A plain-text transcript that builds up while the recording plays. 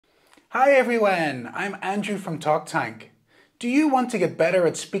Hi everyone, I'm Andrew from TalkTank. Do you want to get better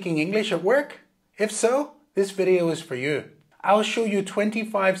at speaking English at work? If so, this video is for you. I'll show you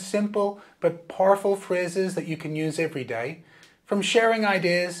 25 simple but powerful phrases that you can use every day, from sharing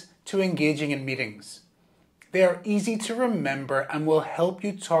ideas to engaging in meetings. They are easy to remember and will help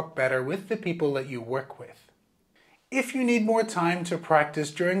you talk better with the people that you work with. If you need more time to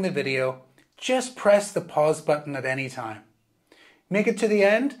practice during the video, just press the pause button at any time. Make it to the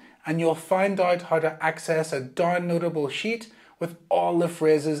end and you'll find out how to access a downloadable sheet with all the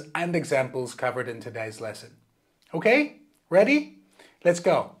phrases and examples covered in today's lesson. Okay, ready? Let's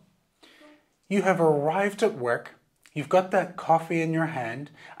go. You have arrived at work, you've got that coffee in your hand,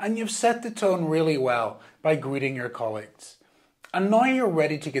 and you've set the tone really well by greeting your colleagues. And now you're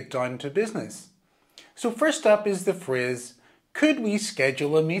ready to get down to business. So first up is the phrase, could we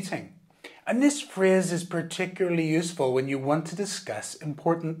schedule a meeting? And this phrase is particularly useful when you want to discuss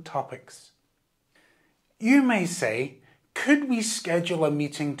important topics. You may say, could we schedule a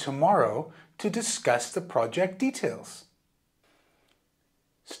meeting tomorrow to discuss the project details?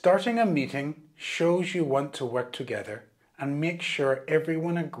 Starting a meeting shows you want to work together and make sure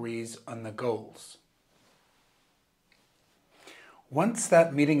everyone agrees on the goals. Once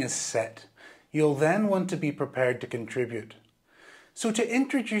that meeting is set, you'll then want to be prepared to contribute. So to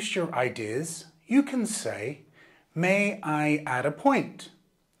introduce your ideas, you can say, may I add a point?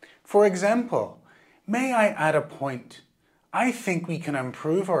 For example, may I add a point? I think we can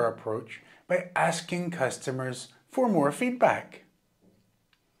improve our approach by asking customers for more feedback.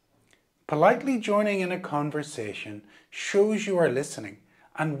 Politely joining in a conversation shows you are listening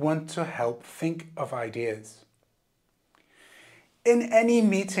and want to help think of ideas. In any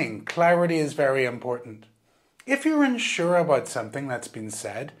meeting, clarity is very important. If you're unsure about something that's been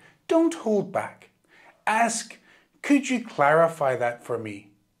said, don't hold back. Ask, could you clarify that for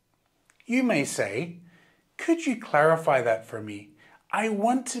me? You may say, could you clarify that for me? I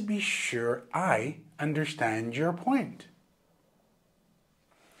want to be sure I understand your point.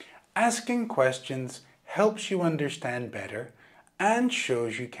 Asking questions helps you understand better and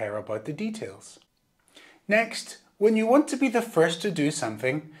shows you care about the details. Next, when you want to be the first to do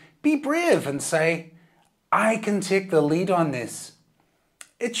something, be brave and say, I can take the lead on this.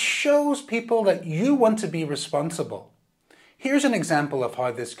 It shows people that you want to be responsible. Here's an example of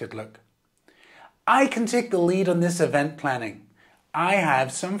how this could look. I can take the lead on this event planning. I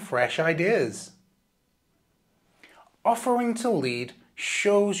have some fresh ideas. Offering to lead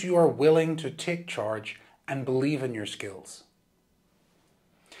shows you are willing to take charge and believe in your skills.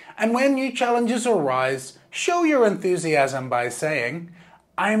 And when new challenges arise, show your enthusiasm by saying,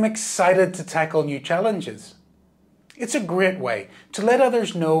 I'm excited to tackle new challenges. It's a great way to let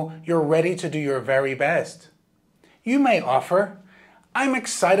others know you're ready to do your very best. You may offer, I'm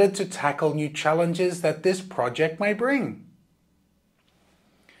excited to tackle new challenges that this project may bring.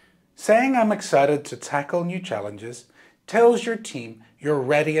 Saying I'm excited to tackle new challenges tells your team you're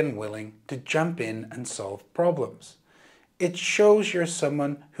ready and willing to jump in and solve problems. It shows you're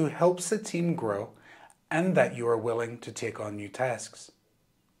someone who helps the team grow and that you are willing to take on new tasks.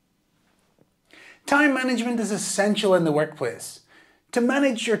 Time management is essential in the workplace. To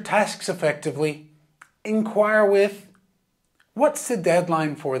manage your tasks effectively, inquire with, what's the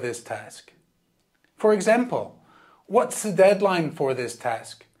deadline for this task? For example, what's the deadline for this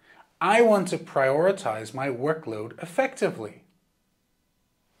task? I want to prioritize my workload effectively.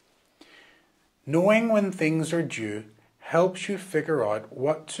 Knowing when things are due helps you figure out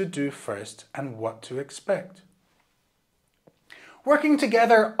what to do first and what to expect. Working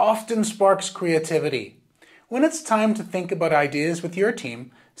together often sparks creativity. When it's time to think about ideas with your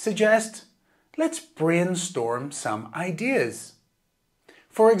team, suggest, let's brainstorm some ideas.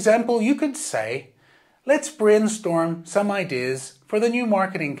 For example, you could say, let's brainstorm some ideas for the new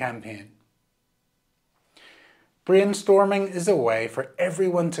marketing campaign. Brainstorming is a way for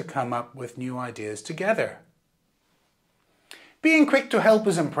everyone to come up with new ideas together. Being quick to help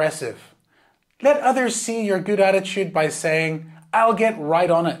is impressive. Let others see your good attitude by saying, I'll get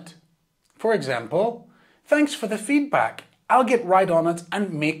right on it. For example, thanks for the feedback. I'll get right on it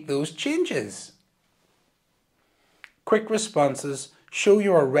and make those changes. Quick responses show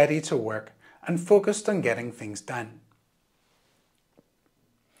you are ready to work and focused on getting things done.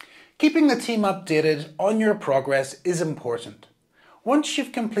 Keeping the team updated on your progress is important. Once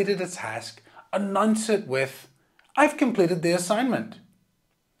you've completed a task, announce it with, I've completed the assignment.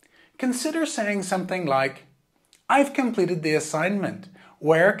 Consider saying something like, I've completed the assignment.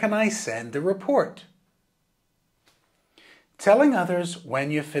 Where can I send the report? Telling others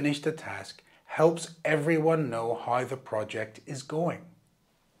when you've finished a task helps everyone know how the project is going.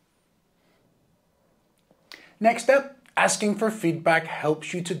 Next up, asking for feedback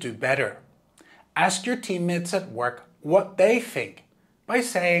helps you to do better. Ask your teammates at work what they think by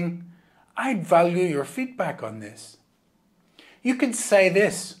saying, "I'd value your feedback on this." You could say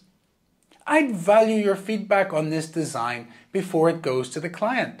this, "I'd value your feedback on this design before it goes to the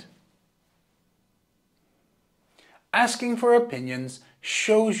client." Asking for opinions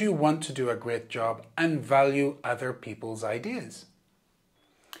shows you want to do a great job and value other people's ideas.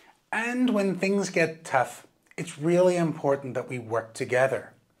 And when things get tough, it's really important that we work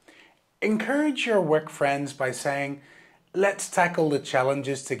together. Encourage your work friends by saying, "Let's tackle the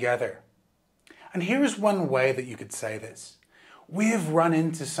challenges together." And here's one way that you could say this. "We've run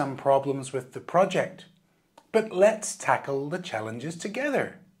into some problems with the project, but let's tackle the challenges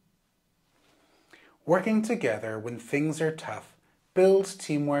together." Working together when things are tough builds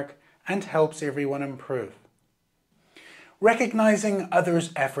teamwork and helps everyone improve. Recognizing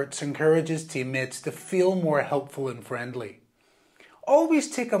others' efforts encourages teammates to feel more helpful and friendly. Always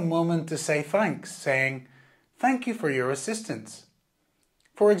take a moment to say thanks, saying, "Thank you for your assistance."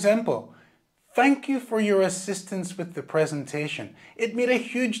 For example, "Thank you for your assistance with the presentation. It made a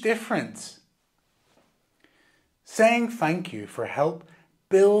huge difference." Saying thank you for help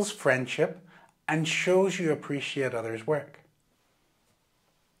builds friendship and shows you appreciate others' work.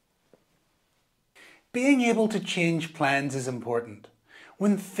 Being able to change plans is important.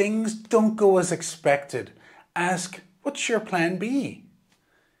 When things don't go as expected, ask, "What's your plan B?"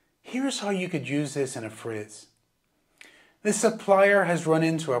 Here's how you could use this in a phrase. "The supplier has run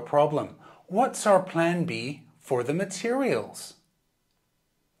into a problem. What's our plan B for the materials?"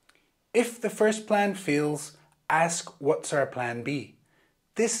 If the first plan fails, ask, "What's our plan B?"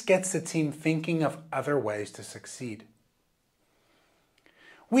 This gets the team thinking of other ways to succeed.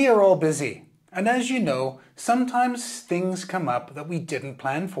 We are all busy, and as you know, sometimes things come up that we didn't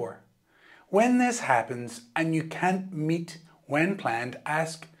plan for. When this happens and you can't meet when planned,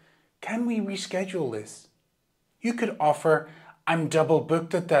 ask, "Can we reschedule this?" You could offer, "I'm double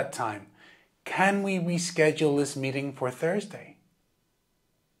booked at that time. Can we reschedule this meeting for Thursday?"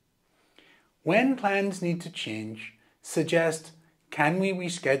 When plans need to change, suggest, "Can we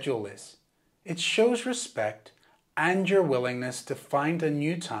reschedule this?" It shows respect and your willingness to find a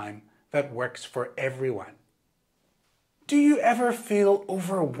new time that works for everyone. Do you ever feel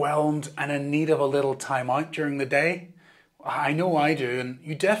overwhelmed and in need of a little time out during the day? I know I do, and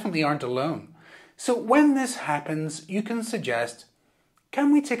you definitely aren't alone. So when this happens, you can suggest,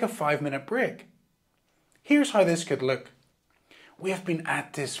 "Can we take a 5-minute break?" Here's how this could look. "We have been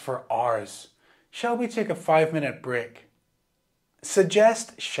at this for hours. Shall we take a 5-minute break?"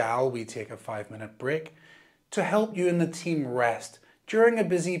 Suggest, "Shall we take a 5-minute break?" to help you and the team rest during a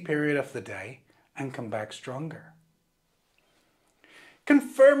busy period of the day and come back stronger.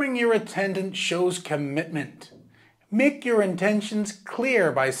 Confirming your attendance shows commitment. Make your intentions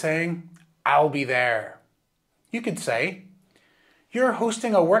clear by saying, "I'll be there." You could say, "You're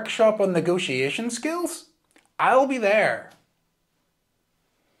hosting a workshop on negotiation skills? I'll be there."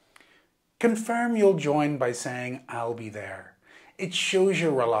 Confirm you'll join by saying, "I'll be there." It shows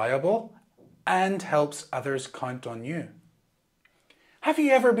you're reliable and helps others count on you. Have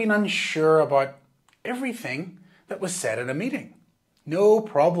you ever been unsure about everything that was said in a meeting? No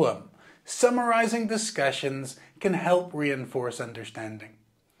problem. Summarizing discussions can help reinforce understanding.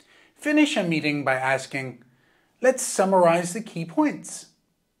 Finish a meeting by asking, "Let's summarize the key points."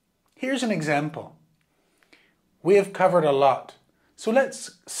 Here's an example. "We have covered a lot, so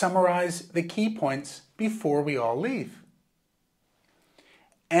let's summarize the key points before we all leave."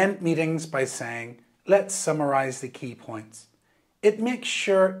 End meetings by saying, "Let's summarize the key points." It makes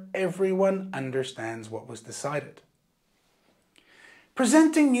sure everyone understands what was decided.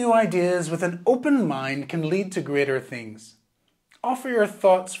 Presenting new ideas with an open mind can lead to greater things. Offer your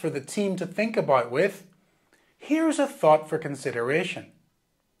thoughts for the team to think about with, "Here's a thought for consideration."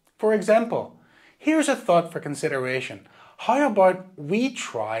 For example, "Here's a thought for consideration. How about we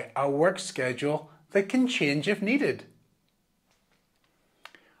try a work schedule that can change if needed?"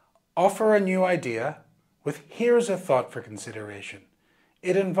 Offer a new idea with, "Here's a thought for consideration."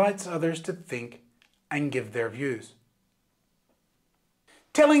 It invites others to think and give their views.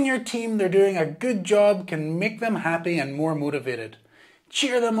 Telling your team they're doing a good job can make them happy and more motivated.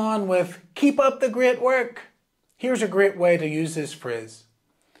 Cheer them on with, "Keep up the great work." Here's a great way to use this phrase.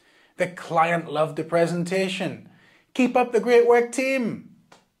 "The client loved the presentation. Keep up the great work, team."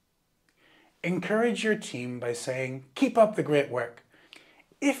 Encourage your team by saying, "Keep up the great work."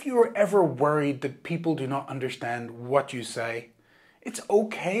 If you are ever worried that people do not understand what you say, it's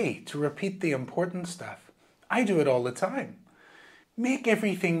okay to repeat the important stuff. I do it all the time. Make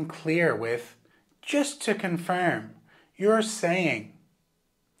everything clear with, just to confirm, you're saying.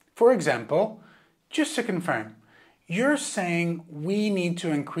 For example, just to confirm, you're saying we need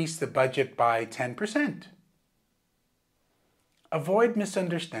to increase the budget by 10%. Avoid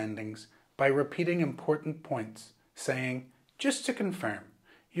misunderstandings by repeating important points, saying, just to confirm,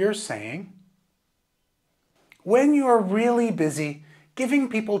 you're saying. When you are really busy, giving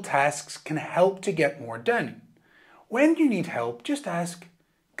people tasks can help to get more done. When you need help, just ask,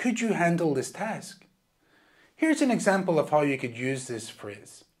 could you handle this task? Here's an example of how you could use this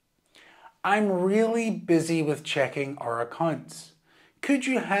phrase. I'm really busy with checking our accounts. Could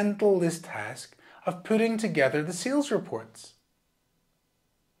you handle this task of putting together the sales reports?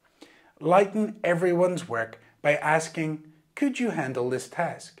 Lighten everyone's work by asking, could you handle this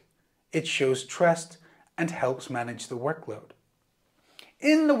task? It shows trust and helps manage the workload.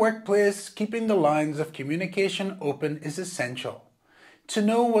 In the workplace, keeping the lines of communication open is essential. To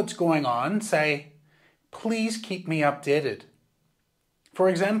know what's going on, say, please keep me updated. For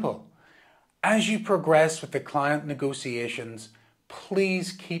example, as you progress with the client negotiations,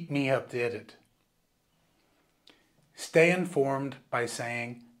 please keep me updated. Stay informed by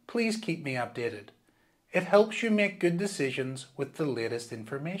saying, please keep me updated. It helps you make good decisions with the latest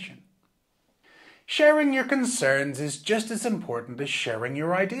information. Sharing your concerns is just as important as sharing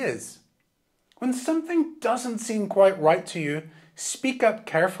your ideas. When something doesn't seem quite right to you, speak up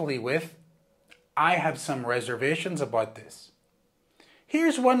carefully with, I have some reservations about this.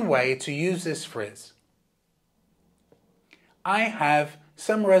 Here's one way to use this phrase. I have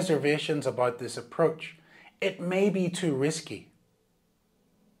some reservations about this approach. It may be too risky.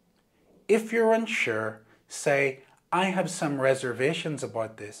 If you're unsure, say, I have some reservations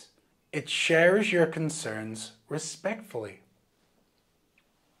about this. It shares your concerns respectfully.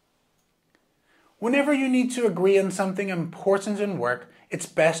 Whenever you need to agree on something important in work, it's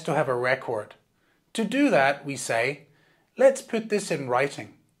best to have a record. To do that, we say, let's put this in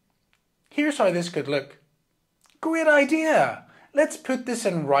writing. Here's how this could look. Great idea! Let's put this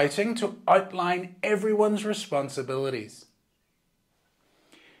in writing to outline everyone's responsibilities.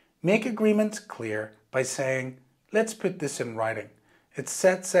 Make agreements clear by saying, let's put this in writing. It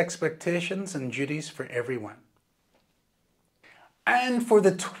sets expectations and duties for everyone. And for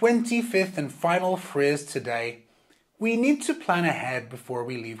the 25th and final phrase today, we need to plan ahead before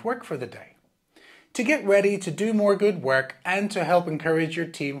we leave work for the day. To get ready to do more good work and to help encourage your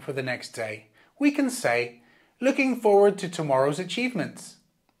team for the next day, we can say, looking forward to tomorrow's achievements.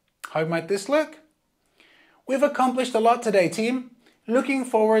 How might this look? We've accomplished a lot today, team. Looking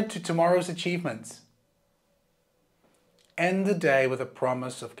forward to tomorrow's achievements. End the day with a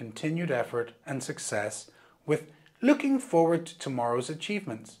promise of continued effort and success with looking forward to tomorrow's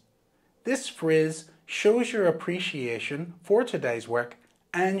achievements. This phrase shows your appreciation for today's work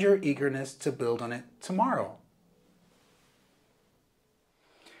and your eagerness to build on it tomorrow.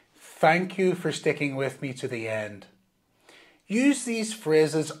 Thank you for sticking with me to the end. Use these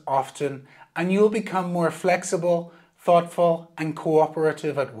phrases often and you'll become more flexible, thoughtful and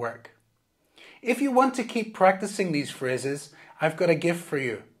cooperative at work. If you want to keep practicing these phrases, I've got a gift for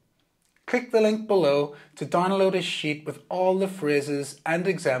you. Click the link below to download a sheet with all the phrases and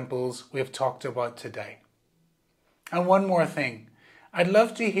examples we have talked about today. And one more thing, I'd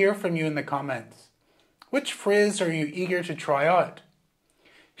love to hear from you in the comments. Which phrase are you eager to try out?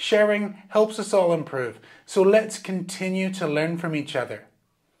 Sharing helps us all improve, so let's continue to learn from each other.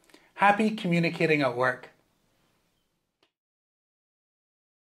 Happy communicating at work.